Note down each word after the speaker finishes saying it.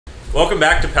Welcome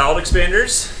back to Palate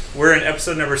Expanders. We're in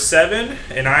episode number 7,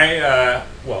 and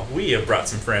we have brought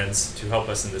some friends to help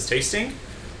us in this tasting.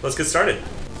 Let's get started.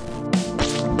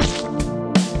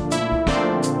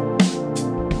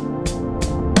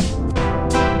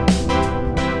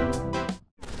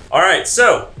 All right,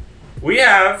 so we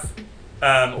have,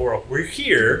 we're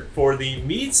here for the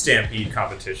Mead Stampede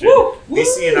competition. Woo!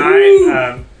 BC and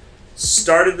I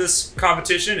started this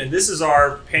competition, and this is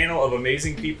our panel of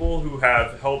amazing people who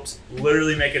have helped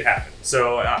literally make it happen.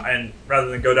 So, and rather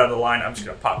than go down the line, I'm just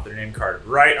going to pop their name card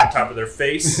right on top of their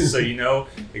face so you know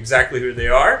exactly who they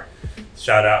are.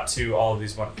 Shout out to all of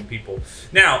these wonderful people.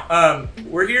 Now,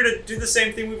 we're here to do the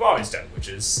same thing we've always done, which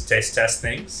is taste test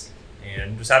things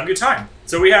and just have a good time.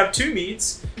 So we have 2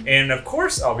 meads, and of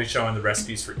course I'll be showing the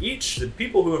recipes for each. The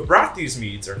people who have brought these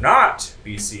meads are not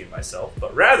BC and myself,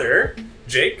 but rather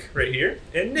Jake right here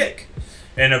and Nick.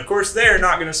 And of course they're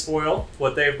not going to spoil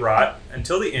what they've brought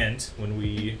until the end when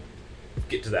we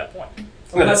get to that point.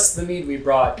 Unless the mead we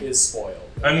brought is spoiled.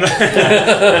 And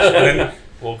then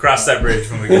we'll cross that bridge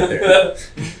when we get there.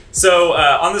 So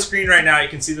on the screen right now you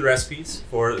can see the recipes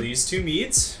for these 2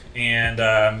 meads,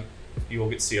 and you will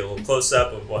get to see a little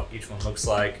close-up of what each one looks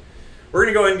like. We're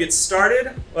going to go ahead and get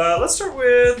started. Let's start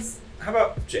with, how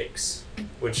about Jake's,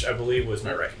 which I believe was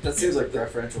my right. That seems like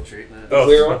preferential treatment. Oh,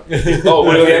 clear one? Oh,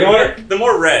 what the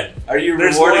more red. Are you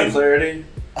There's rewarding one- clarity?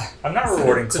 I'm not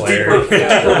rewarding It's clarity.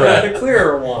 the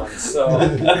clearer one. So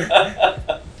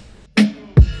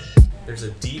There's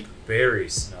a deep berry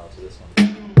smell to this one.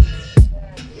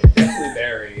 definitely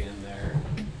berry in there.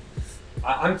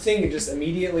 I'm thinking just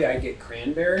immediately I get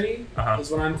cranberry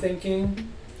is what I'm thinking.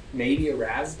 Maybe a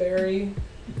raspberry.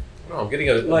 No, I'm getting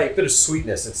a bit of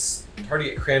sweetness. It's hard to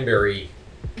get cranberry.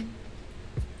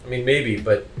 I mean, maybe,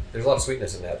 but there's a lot of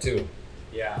sweetness in that too,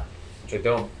 Yeah. which I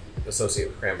don't associate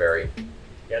with cranberry.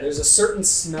 Yeah, there's a certain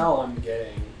smell I'm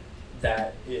getting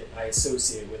that I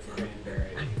associate with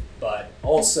cranberry. But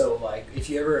also, like, if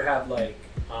you ever have, like,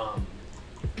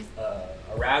 a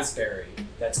raspberry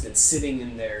that's been sitting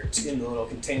in there in the little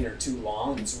container too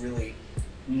long, it's really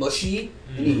mushy,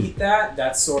 and you eat that,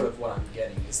 that's sort of what I'm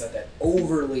getting, is that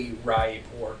overly ripe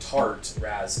or tart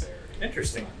raspberry.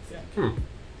 Interesting.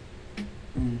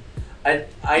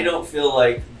 I don't feel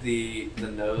like the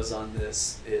nose on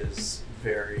this is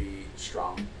very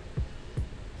strong.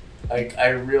 I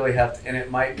really have to, and it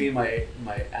might be my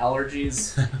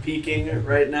allergies peaking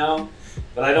right now,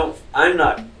 but I'm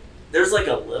not. There's like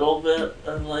a little bit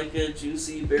of like a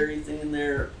juicy berry thing in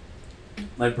there.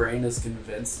 My brain is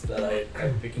convinced that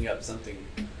I'm picking up something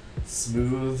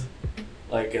smooth,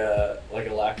 like a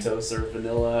lactose or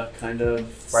vanilla kind of.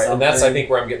 Right, something. and that's I think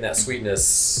where I'm getting that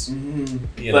sweetness.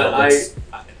 Mm-hmm. You But know,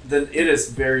 then it is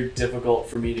very difficult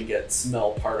for me to get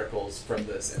smell particles from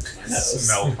this into my nose.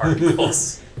 Smell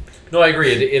particles. No, I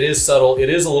agree. It is subtle. It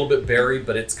is a little bit berry,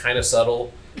 but it's kind of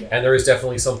subtle, and there is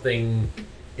definitely something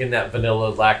in that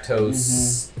vanilla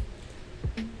lactose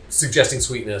suggesting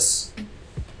sweetness.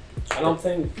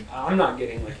 I'm not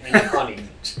getting like any honey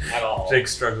at all.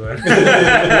 Jake's struggling.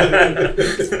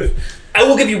 I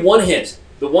will give you one hint.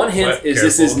 The one hint What? is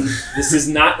this is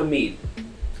not a mead.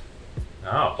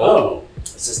 Oh.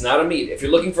 This is not a mead. If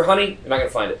you're looking for honey, you're not gonna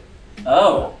find it.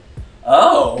 Oh,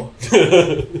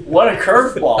 what a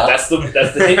curveball! That's the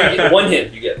hint. You get. One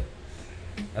hint you get.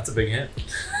 That's a big hint.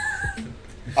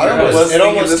 It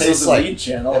almost tastes like Mead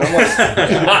channel.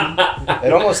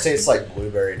 it almost tastes like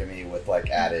blueberry to me with like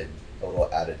a little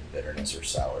added bitterness or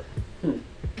sour.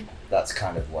 That's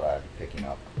kind of what I'm picking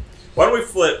up. Why don't we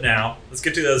flip now? Let's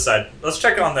get to the other side. Let's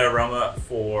check on the aroma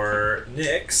for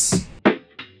Nick's.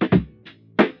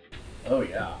 Oh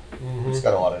yeah, It's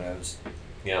got a lot of nose.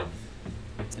 Yeah.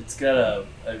 it's got a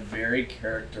very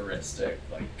characteristic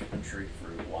like country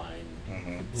fruit wine,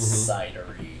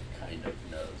 cidery kind of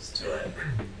nose to it.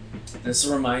 This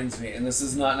reminds me, and this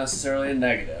is not necessarily a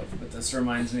negative, but this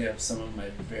reminds me of some of my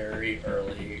very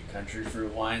early country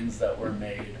fruit wines that were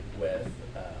made with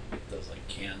those like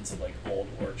cans of like Old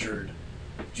Orchard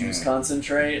juice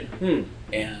concentrate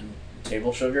and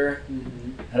table sugar.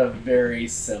 Had a very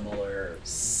similar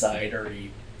cidery,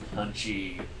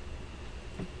 punchy,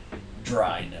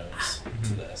 dry nose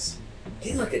to this.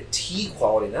 Getting like a tea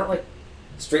quality, not like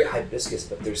straight hibiscus,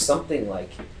 but there's something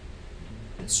like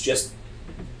it's just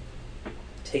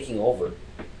taking over.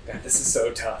 God, this is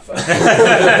so tough.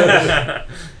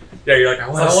 Yeah, you're like, I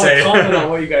want to want say. to comment on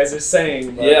what you guys are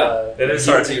saying. But, It is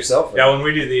Keep hard it to yourself. Yeah, when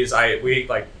we do these, we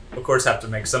like, of course, have to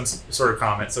make some sort of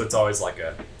comment. So it's always like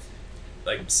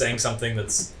saying something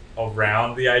that's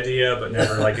around the idea, but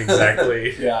never like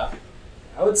exactly. Yeah.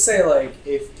 I would say like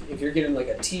if you're getting like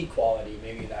a tea quality,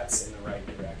 maybe that's in the right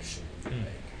direction. Like,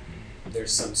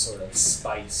 there's some sort of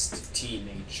spiced tea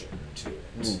nature to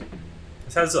it.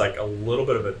 This has like a little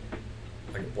bit of a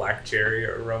black cherry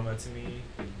aroma to me,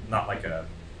 not a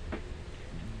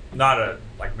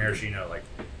like maraschino, like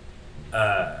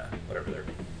whatever they're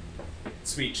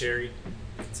sweet cherry,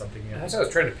 something. As I was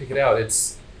trying to pick it out,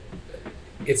 it's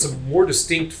a more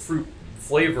distinct fruit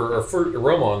flavor or fruit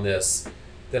aroma on this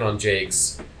than on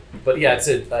Jake's. But yeah, it's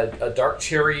a dark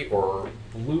cherry or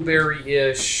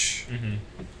blueberry-ish. Mm-hmm.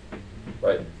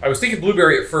 Right. I was thinking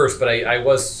blueberry at first, but I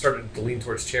was starting to lean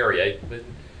towards cherry. But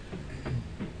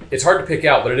it's hard to pick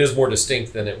out, but it is more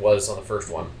distinct than it was on the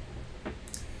first one.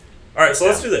 All right, so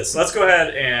let's do this. Let's go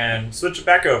ahead and switch it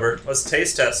back over. Let's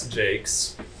taste test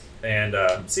Jake's and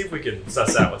see if we can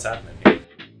suss out what's happening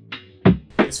here.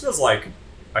 This feels like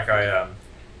I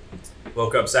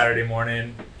woke up Saturday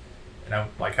morning and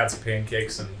I had some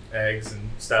pancakes and eggs and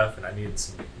stuff, and I needed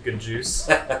some good juice.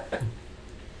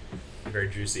 Very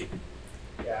juicy.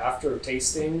 Yeah, after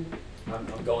tasting, I'm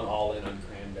going all in on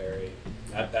cranberry.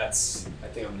 I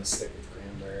think I'm gonna stick with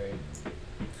cranberry.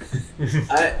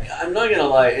 I'm not gonna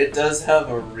lie, it does have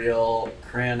a real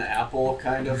cran apple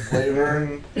kind of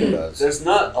flavor. It does. There's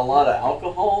not a lot of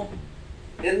alcohol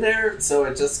in there, so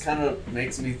it just kind of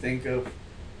makes me think of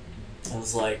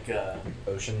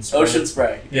Ocean spray. Ocean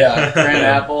Spray. Yeah, cran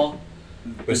apple.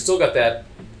 But it's still got that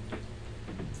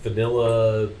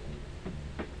vanilla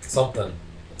something.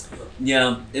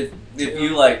 Yeah, if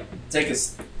you take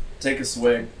a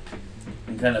swig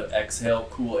and kind of exhale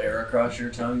cool air across your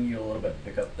tongue, you a little bit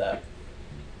pick up that.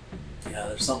 Yeah,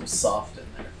 there's something soft in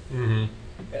there.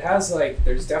 Mm-hmm. It has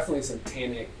there's definitely some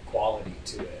tannic quality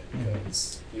to it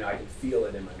because I can feel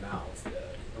it in my mouth,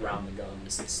 around the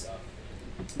gums and stuff.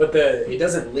 But it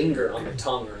doesn't linger on the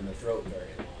tongue or in the throat very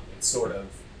long. It's sort of,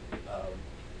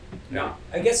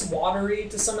 I guess watery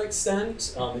to some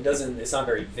extent. It's not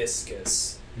very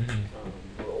viscous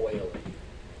or oily.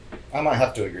 I might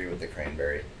have to agree with the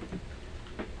cranberry.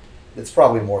 It's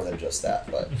probably more than just that,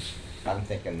 but I'm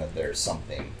thinking that there's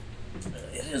something.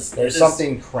 There's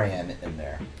something cran in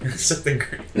there. Something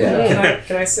great. Yeah.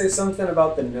 Can I say something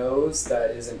about the nose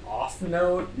that is an off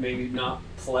note, maybe not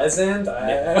pleasant?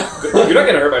 You're not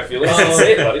gonna hurt my feelings.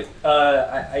 Say it,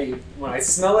 buddy. When I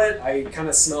smell it, I kind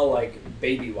of smell like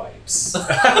baby wipes.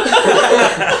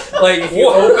 If you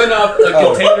open up a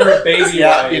container of baby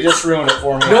wipes, you just ruined it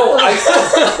for me. No,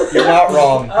 You're not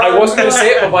wrong. I wasn't going to say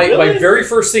it, but my very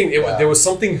first thing, there was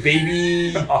something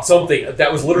baby something.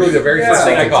 That was literally the very first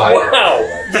thing I got. Wow.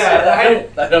 Yeah,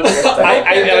 I don't get that.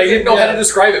 I didn't know how to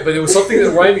describe it, but it was something that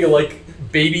reminded me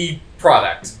of baby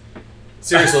product.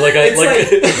 Seriously, like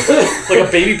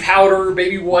a baby powder,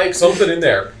 baby wipe, something in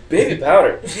there. Baby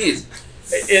powder. Jeez.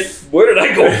 Where did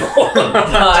I go wrong?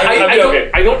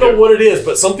 I don't know what it is,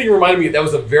 but something reminded me. That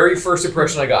was the very first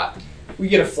impression I got. we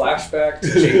get a flashback to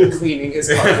Jake cleaning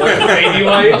his car with baby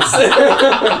wipes.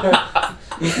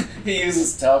 He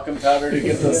uses talcum powder to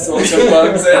get the silicone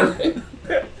bugs in.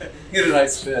 Get a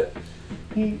nice fit.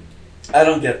 I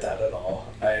don't get that at all.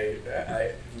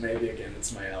 I maybe again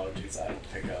it's my allergies. I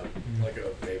don't pick up like a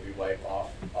baby wipe off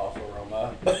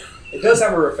aroma. It does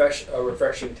have a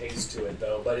refreshing taste to it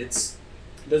though, but it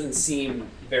doesn't seem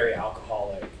very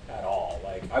alcoholic at all.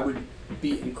 Like I would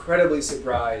be incredibly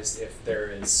surprised if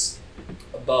there is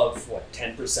above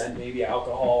 10% maybe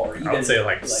alcohol, or even I would say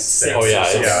like 6 Oh, yeah, or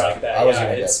something yeah. like that. I was yeah,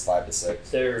 gonna it's guess 5 to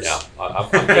 6. there's Yeah, I'm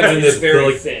kind of in it's the very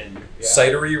like thin. Yeah.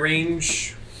 cidery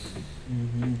range.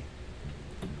 Mm-hmm.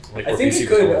 Like I what think BC it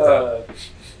was going with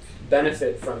could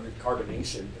benefit from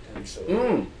carbonation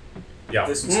potentially. Yeah. If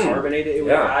this was carbonated, it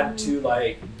would Yeah. add to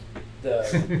like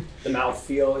the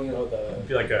mouthfeel, It'd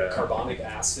be like a carbonic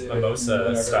acid, mimosa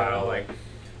whatever. style. Like,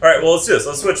 all right, well let's do this.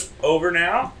 Let's switch over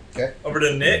now. Okay. Over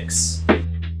to Nick's.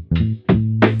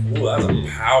 Ooh, that's a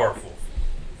powerful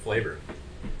flavor.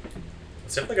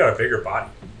 It's definitely got a bigger body.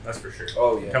 That's for sure.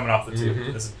 Oh yeah. Coming off the tube,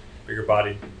 Mhm. this is bigger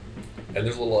bodied. And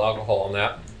there's a little alcohol on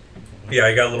that. Yeah,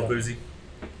 you got a little boozy.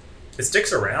 It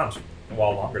sticks around a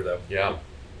while longer though. Yeah.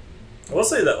 I will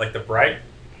say that like the bright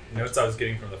notes I was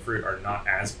getting from the fruit are not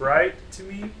as bright to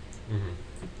me. Mm-hmm.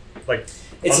 Like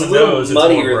It's on a the little nose, it's more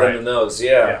muddier bright. than the nose.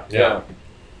 Yeah. Yeah.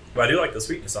 But I do like the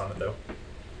sweetness on it though.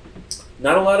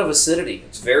 Not a lot of acidity.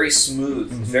 It's very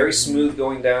smooth. Mhm. Very smooth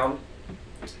going down.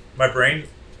 My brain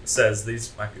says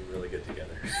these might be really good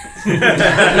together.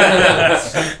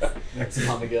 Mix them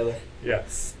all together. Yeah.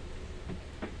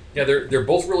 Yeah, they're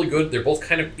both really good. They're both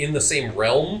kind of in the same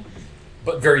realm,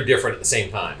 but very different at the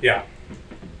same time. Yeah.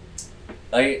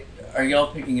 Are y'all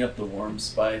picking up the warm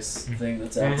spice thing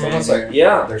that's Mhm. out It's there? almost like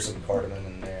Yeah. there's some cardamom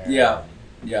in there. Yeah.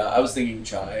 I was thinking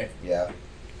chai, Yeah.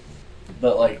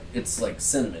 but like it's like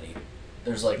cinnamony.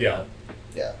 There's like Yeah.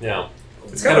 Yeah.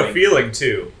 It's kind of a feeling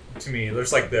too. To me,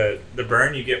 there's like the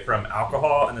burn you get from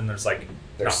alcohol, and then there's like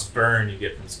not burn you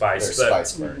get from spice. There's but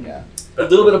spice burn, yeah. A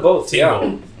little bit of both,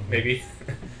 tingle, maybe.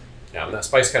 Yeah, and that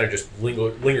spice kind of just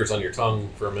lingers on your tongue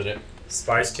for a minute.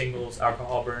 Spice tingles,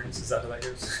 alcohol burns. Is that how that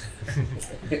goes?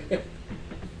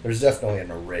 There's definitely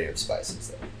an array of spices,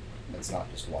 though. It's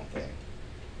not just one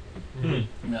thing.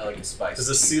 Not like a spice. Is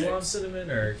this tea Ceylon mix.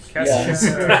 cinnamon or Yeah.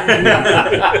 cassia?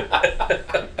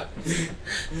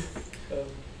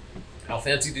 How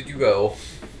fancy did you go?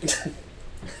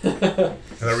 That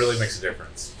really makes a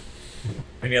difference.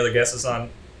 Any other guesses on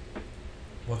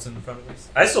what's in front of us?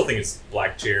 I still think it's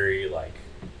black cherry, like.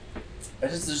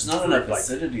 There's not enough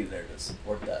acidity there to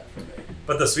support that for me.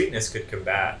 But the sweetness could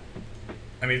combat.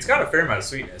 I mean, it's got a fair amount of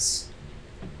sweetness.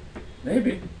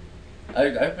 Maybe.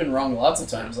 I've been wrong lots of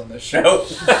times on this show.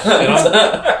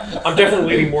 I'm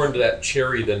definitely leaning more into that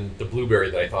cherry than the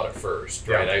blueberry that I thought at first.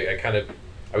 Right? Yeah.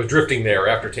 I was drifting there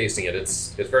after tasting it.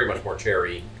 It's very much more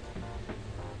cherry.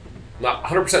 Not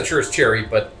 100% sure it's cherry,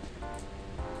 but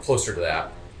closer to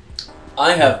that.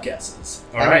 I have guesses.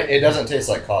 All right. It doesn't taste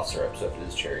like cough syrup, so if it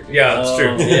is cherry. Yeah, that's true.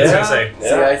 Oh, I was gonna say.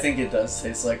 See, I think it does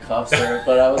taste like cough syrup,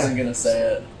 but I wasn't gonna say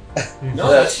it. No,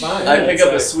 that's fine. I pick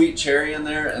up a It's sweet cherry in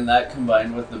there, and that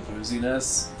combined with the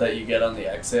booziness that you get on the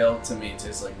exhale, to me,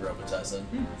 tastes like Robitussin.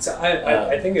 So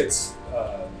I think it's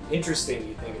interesting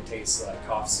you think it tastes like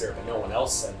cough syrup, and no one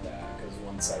else said that, because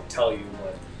once I tell you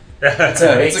what... It's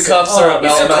a cough syrup. You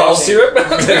said cough syrup?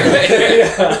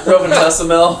 Robitussin.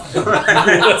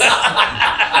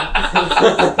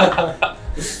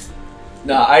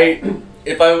 No,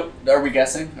 are we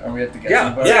guessing? Are we at the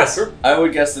guessing part? Yeah, sure. I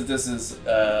would guess that this is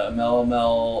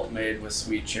mellow made with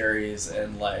sweet cherries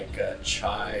and like a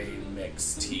chai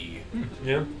mixed tea.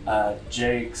 Yeah.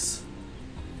 Jake's.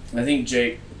 I think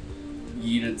Jake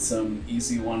yeeted some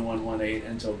EC1118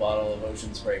 into a bottle of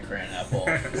Ocean Spray Cran Apple,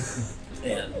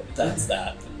 and that's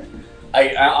that.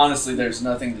 I honestly, there's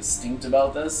nothing distinct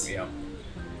about this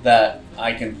that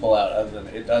I can pull out other than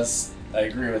it does. I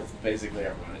agree with basically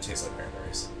everyone. It tastes like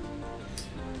cranberries.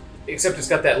 Except it's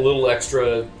got that little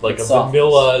extra, like It's a soft.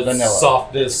 vanilla Vanilla.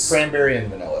 softness. Cranberry and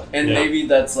vanilla. And Yeah. maybe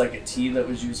that's like a tea that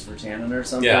was used for tannin or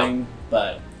something. Yeah.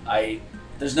 But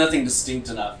there's nothing distinct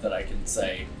enough that I can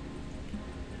say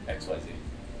XYZ.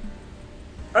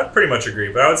 I'd pretty much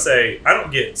agree, but I would say I don't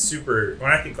get super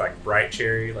when I think like bright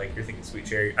cherry, like you're thinking sweet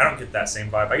cherry. I don't get that same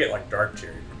vibe. I get like dark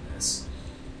cherry from this,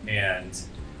 and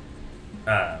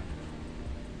I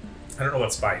don't know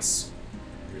what spice.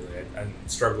 Really, I'm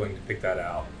struggling to pick that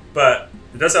out, but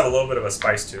it does have a little bit of a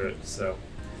spice to it. So,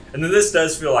 and then this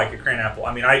does feel like a cran apple.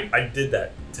 I mean, I did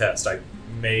that test. I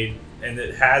made, and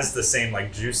it has the same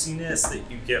like juiciness that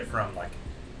you get from like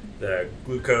the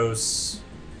glucose,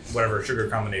 whatever sugar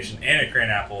combination, and a cran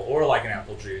apple or like an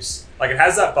apple juice. Like it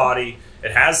has that body,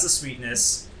 it has the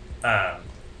sweetness, and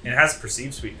it has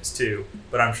perceived sweetness too.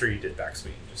 But I'm sure you did back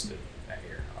sweeten just to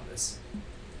here on this.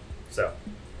 So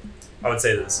I would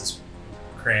say that this is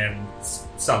cran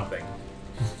something.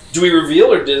 Do we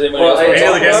reveal, or does anybody Well, else want Any to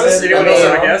other talk about guesses? it? Anyone else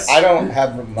have a guess? I don't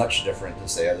have much different to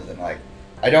say other than like,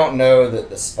 I don't know that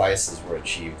the spices were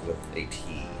achieved with a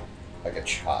tea, like a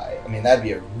chai. I mean, that'd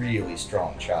be a really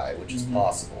strong chai, which is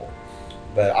possible.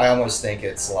 But I almost think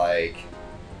it's like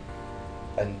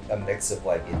a mix of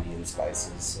like Indian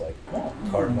spices, like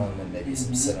cardamom and maybe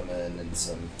some cinnamon and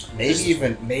some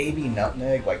maybe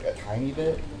nutmeg, like a tiny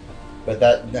bit. But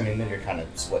that, I mean, then you're kind of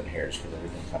splitting hairs because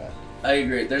everything kind of I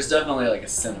agree. There's definitely like a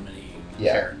cinnamony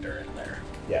character in there.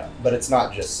 yeah. But it's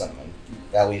not just cinnamon.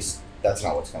 At least that's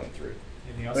not what's coming through.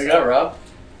 Anything else? What you got, Rob?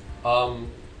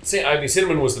 I mean,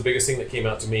 cinnamon was the biggest thing that came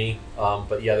out to me.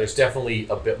 But yeah, there's definitely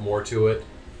a bit more to it.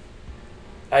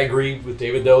 I agree with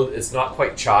David though. It's not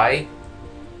quite chai,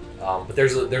 but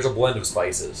there's a blend of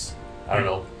spices. I don't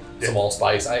know, some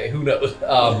allspice. Who knows?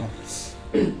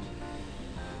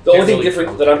 The only thing really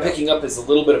different that I'm picking up is a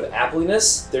little bit of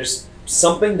appliness. There's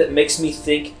something that makes me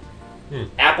think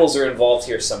apples are involved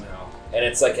here somehow. And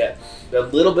it's like a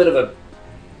little bit of a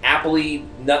appley,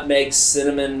 nutmeg,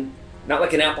 cinnamon, not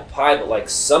like an apple pie, but like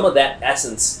some of that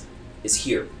essence is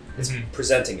here. It's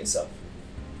presenting itself.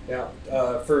 Yeah,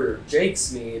 for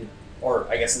Jake's mead, or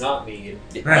I guess not mead,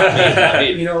 Mead.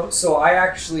 so I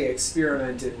actually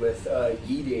experimented with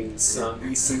yeeting some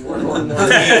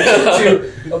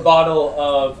EC1118 into a bottle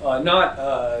of not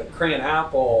cran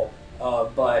apple,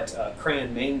 but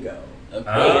cran mango.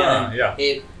 Okay. Yeah.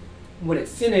 When it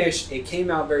finished, it came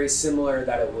out very similar,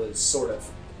 that it was sort of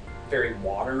very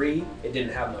watery. It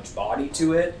didn't have much body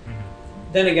to it.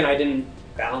 Then again, I didn't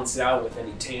balance it out with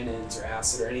any tannins or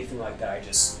acid or anything like that. I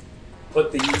just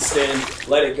put the yeast in,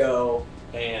 let it go,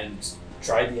 and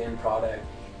tried the end product.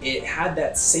 it had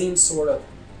that same sort of,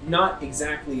 not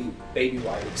exactly baby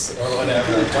wipes or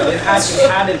whatever, but it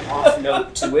had an off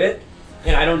note to it.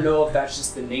 And I don't know if that's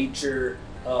just the nature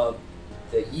of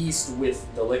the yeast with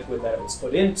the liquid that it was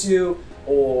put into,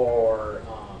 or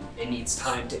it needs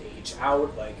time to age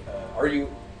out. Like,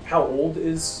 how old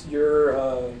is your?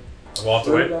 We'll have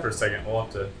to wait for a second. We'll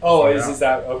have to. Oh, is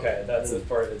that okay? That's a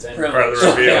part of the part of the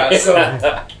review. Yeah. So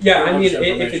yeah, I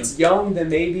mean, if it's young, then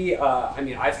maybe. I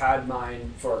mean, I've had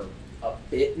mine for a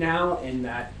bit now, and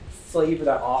that flavor,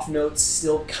 that off note's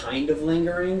still kind of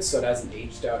lingering, so it hasn't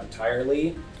aged out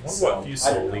entirely. I wonder what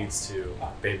Fusel leads to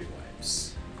baby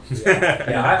wipes.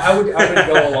 Yeah, I would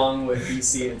go along with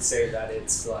BC and say that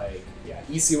it's like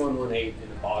EC118 in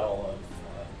a bottle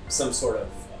of some sort of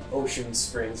Ocean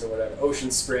Springs or whatever,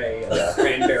 Ocean Spray,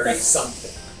 cranberry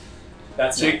something.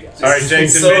 That's my guess. All right, Jake,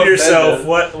 So defend yourself.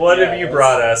 offended. What have you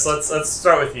brought us? Let's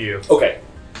start with you. Okay,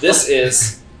 this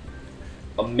is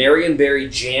a Merian berry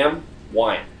jam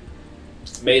wine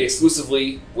made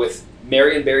exclusively with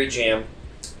Merian berry jam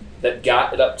that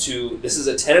got it up to, this is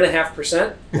a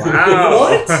 10.5%. Wow.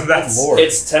 What? That's Lord.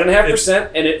 It's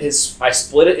 10.5%, and it is. I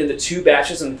split it into 2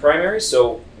 batches in the primary.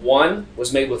 So one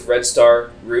was made with Red Star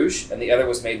Rouge, and the other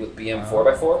was made with BM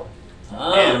 4x4.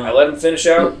 And I let them finish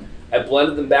out. I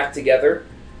blended them back together,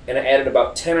 and I added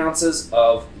about 10 ounces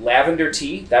of lavender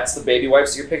tea. That's the baby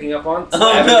wipes you're picking up on. It's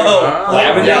lavender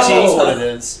Yeah, tea. that's what it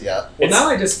is. Yeah. Well, now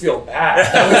I just feel bad.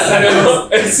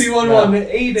 It's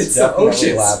C118. It's the definitely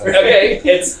Ocean lavender. Spray.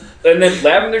 Okay, and then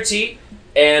lavender tea,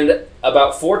 and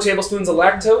about 4 tablespoons of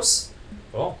lactose,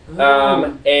 cool.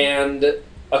 and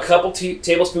a couple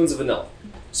tablespoons of vanilla.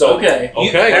 So Okay.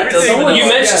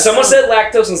 someone said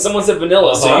lactose and someone said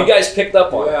vanilla, so you guys picked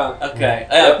up on it. Yeah. Okay.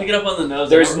 I pick it up on the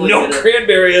nose. There's I don't really no get it.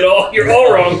 cranberry at all. You're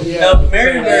all wrong. Now,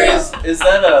 Merian berry is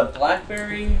that a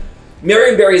blackberry?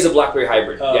 Merian berry is a blackberry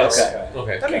hybrid. Yes.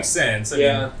 Okay. That makes sense. I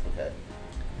Yeah. Okay.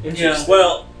 Interesting.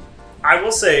 Well, I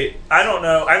will say, I don't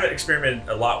know, I haven't experimented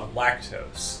a lot with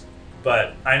lactose,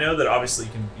 but I know that obviously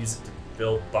you can use it to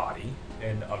build body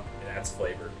and it adds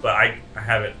flavor, but I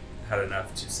haven't had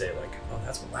enough to say like, oh,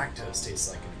 that's what lactose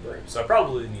tastes like in a brew. So I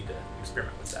probably need to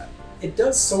experiment with that. It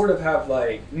does sort of have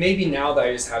like, maybe now that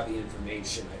I just have the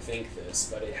information, I think this,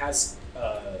 but it has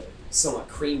somewhat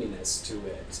creaminess to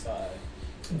it.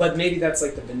 But maybe that's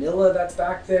like the vanilla that's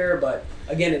back there, but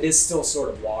again, it is still sort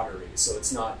of watery, so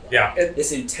it's not like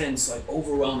this intense, like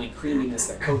overwhelming creaminess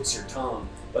that coats your tongue,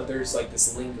 but there's like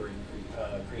this lingering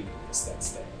creaminess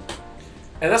that's there.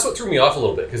 And that's what threw me off a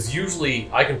little bit, because usually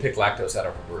I can pick lactose out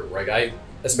of a brew, right?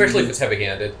 Especially if it's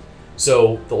heavy-handed.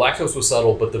 So the lactose was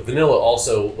subtle, but the vanilla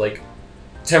also like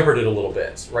tempered it a little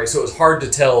bit, right? So it was hard to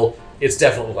tell it's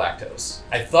definitely lactose.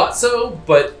 I thought so,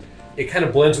 but it kind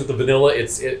of blends with the vanilla.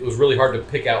 It was really hard to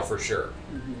pick out for sure.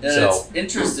 And So- it's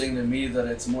interesting to me that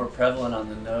it's more prevalent on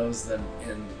the nose than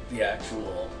in the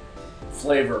actual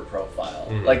flavor profile.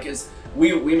 Mhm. Like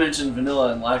we mentioned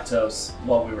vanilla and lactose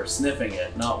while we were sniffing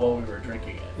it, not while we were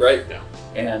drinking it. Right.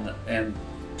 And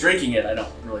drinking it, I don't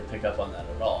really pick up on that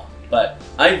at all. But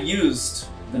I've used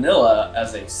vanilla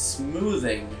as a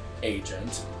smoothing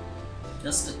agent,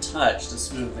 just a touch to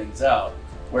smooth things out.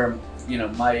 Where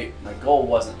my goal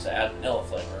wasn't to add vanilla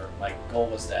flavor. My goal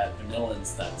was to add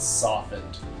vanillins that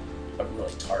softened a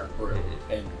really tart brew.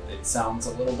 And it sounds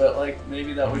a little bit like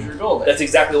maybe that was your goal there. That's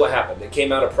exactly what happened. It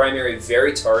came out of primary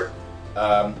very tart,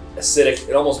 acidic.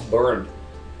 It almost burned.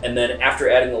 And then after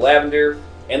adding the lavender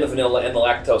and the vanilla and the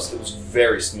lactose, it was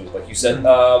very smooth. Like you said,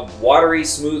 watery,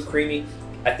 smooth, creamy.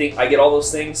 I think I get all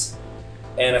those things,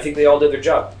 and I think they all did their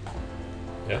job.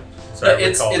 Sorry,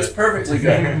 It's perfectly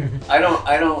good. I don't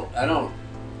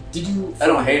Did you? I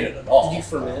don't hate it at all. Did you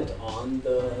ferment on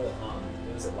the?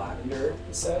 Was it lavender?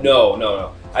 You said?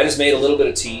 No. I just made a little bit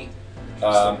of tea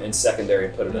in secondary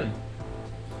and put it in.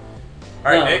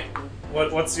 All right, No. Nick,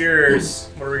 what's yours?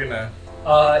 What are we gonna?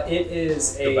 It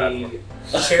is The bad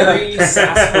a cherry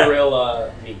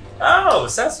sarsaparilla mead. Oh,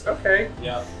 okay.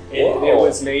 Yeah. It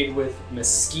was made with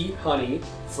mesquite honey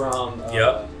from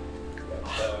the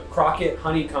Crockett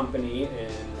Honey Company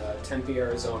in Tempe,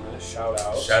 Arizona. Shout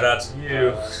out. Shout out to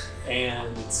you.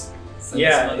 And it's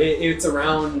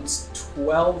around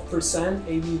 12%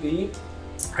 ABV.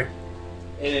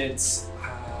 And it's,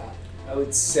 I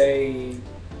would say,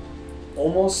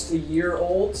 almost a year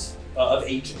old of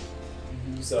aging.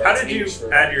 So How it's did you aged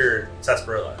for- add your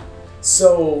sarsaparilla?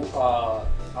 So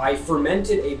I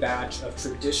fermented a batch of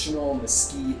traditional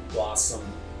mesquite blossom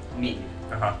mead.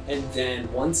 Uh-huh. And then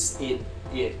once it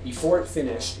before it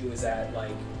finished, it was at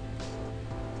like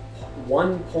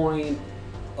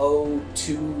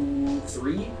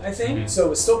 1.023, I think. Mhm. So it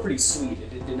was still pretty sweet.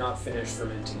 It did not finish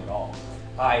fermenting at all.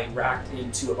 I racked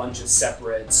into a bunch of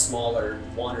separate, smaller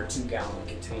 1 or 2 gallon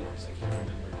containers. I can't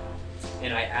remember now.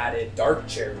 And I added dark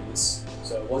cherries,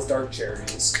 so it was dark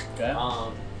cherries, Okay.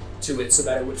 to it so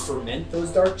that it would ferment those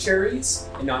dark cherries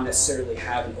and not necessarily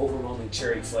have an overwhelming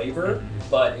cherry flavor,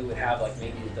 but it would have like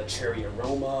maybe the cherry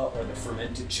aroma or the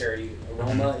fermented cherry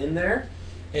aroma in there.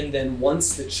 And then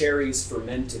once the cherries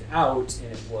fermented out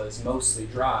and it was mostly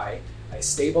dry, I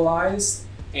stabilized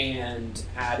and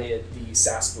added the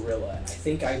sarsaparilla. And I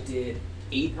think I did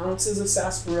 8 ounces of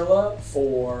sarsaparilla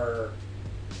for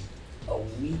a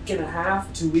week and a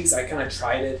half, 2 weeks. I kind of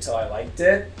tried it till I liked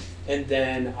it. And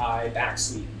then I back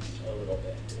sweetened a little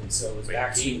bit. And so it was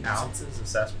back 8 sweetened. ounces of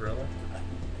sarsaparilla?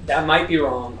 That might be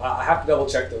wrong. I have to double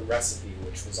check the recipe,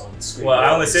 which was on the screen. Well, I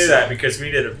only say So- that because we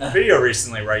did a video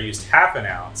recently where I used half an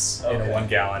ounce in a Okay. 1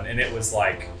 gallon, and it was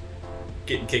like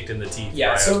getting kicked in the teeth.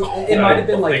 Yeah, by so a, it might have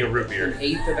been a like thing of root beer. an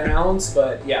eighth of an ounce,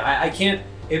 but yeah, I can't.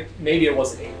 Maybe it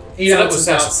wasn't 8. 8 So that ounces was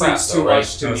now sarsaparilla, seems too though, right?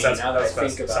 much to No, me sas- now that I sas-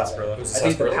 think about sarsaparilla. it. Was I it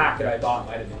think the sarsaparilla? packet I bought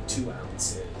might have been 2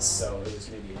 ounces, so it was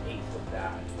maybe an eighth of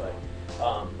that.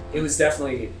 But it was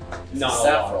definitely not a lot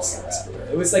saffron of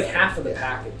sarsaparilla. It was like half of the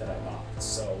packet that I bought,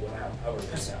 so however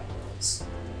many gallons.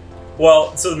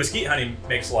 Well, so the mesquite honey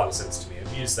makes a lot of sense to me.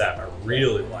 I've used that. I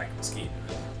really like mesquite.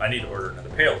 I need to order another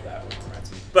pail of that. Which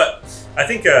reminds me. But I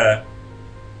think I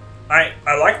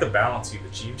like the balance you've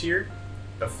achieved here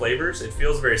of flavors. It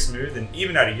feels very smooth, and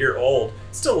even at a year old,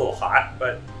 it's still a little hot.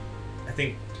 But I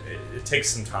think it takes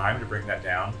some time to bring that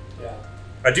down. Yeah.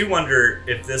 I do wonder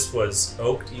if this was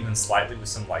oaked even slightly with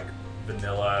some like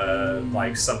vanilla,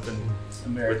 like something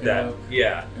American with that. oak.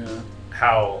 Yeah. Yeah.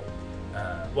 How,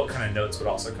 what kind of notes would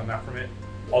also come out from it?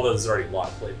 Although there's already a lot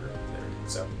of flavor up there.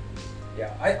 So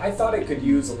Yeah, I thought it could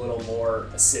use a little more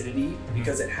acidity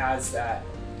because it has that,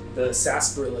 the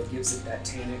sarsaparilla gives it that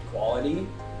tannic quality,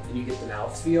 and you get the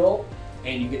mouthfeel,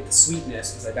 and you get the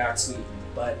sweetness because I back sweetened,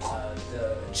 but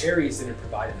the cherries didn't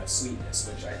provide enough sweetness,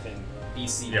 which I think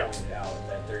BC Yeah. pointed out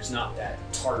that there's not that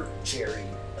tart cherry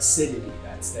acidity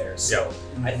that's there. So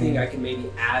Yeah. I think I can maybe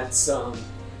add some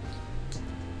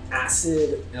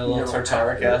acid, A little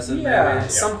tartaric yeah, acid,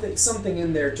 maybe? something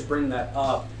in there to bring that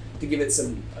up, to give it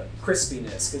some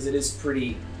crispiness, because it is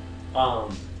pretty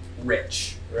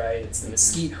rich, right? It's the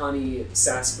mesquite honey,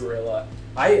 sarsaparilla.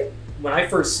 When I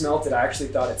first smelt it, I actually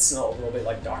thought it smelled a little bit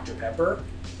like Dr. Pepper.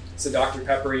 So Dr.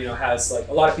 Pepper, has like,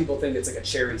 a lot of people think it's like a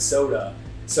cherry soda,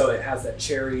 so it has that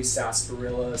cherry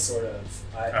sarsaparilla sort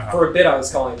of. For a bit, I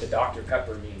was calling it the Dr.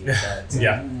 Pepper mead, but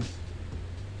yeah.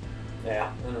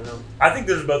 yeah, I don't know. I think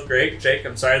those are both great. Jake,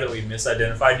 I'm sorry that we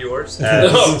misidentified yours. No,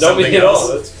 don't something be at else.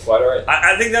 all. That's quite alright.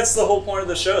 I think that's the whole point of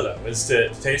the show, though, is to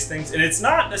taste things. And it's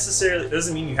not necessarily, it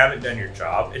doesn't mean you haven't done your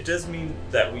job. It does mean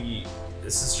that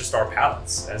this is just our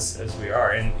palates as we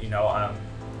are. And,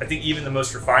 I think even the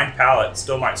most refined palate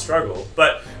still might struggle.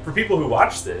 But for people who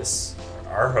watch this,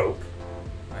 our hope,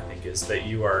 I think, is that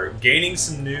you are gaining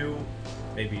some new,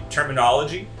 maybe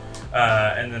terminology,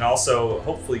 and then also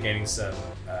hopefully gaining some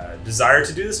desire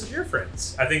to do this with your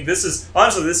friends. I think this is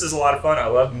a lot of fun. I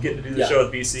love getting to do the show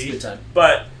with BC. It's a good time.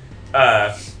 But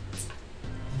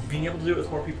being able to do it with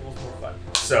more people is more fun.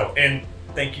 So, and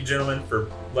thank you, gentlemen,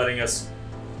 for letting us,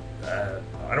 I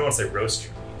don't want to say roast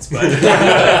your meads,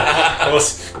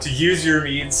 but to use your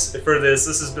meads for this.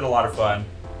 This has been a lot of fun.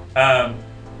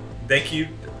 Thank you,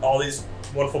 all these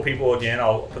wonderful people again.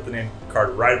 I'll put the name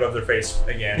card right above their face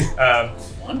again.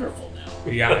 Wonderful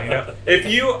now. Yeah, if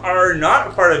you are not a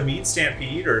part of Mead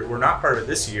Stampede, or we're not part of it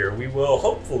this year, we will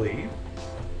hopefully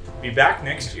be back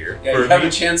next year. Yeah, for you have a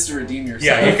Mead- chance to redeem yourself.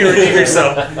 Yeah, you can redeem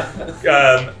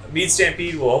yourself. Mead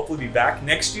Stampede will hopefully be back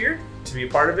next year to be a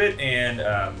part of it, and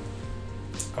I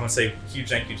want to say a huge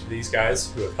thank you to these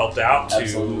guys who have helped out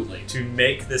Absolutely. to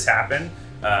make this happen.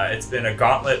 It's been a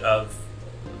gauntlet of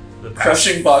the past.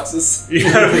 Crushing boxes.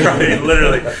 Yeah, right,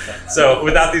 literally. So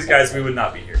without these guys, we would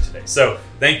not be here today. So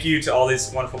thank you to all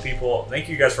these wonderful people. Thank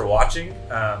you guys for watching.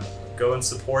 Go and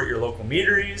support your local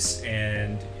meaderies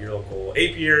and your local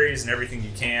apiaries and everything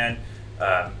you can.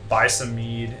 Buy some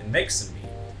mead and make some mead.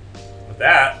 With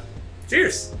that,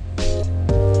 cheers.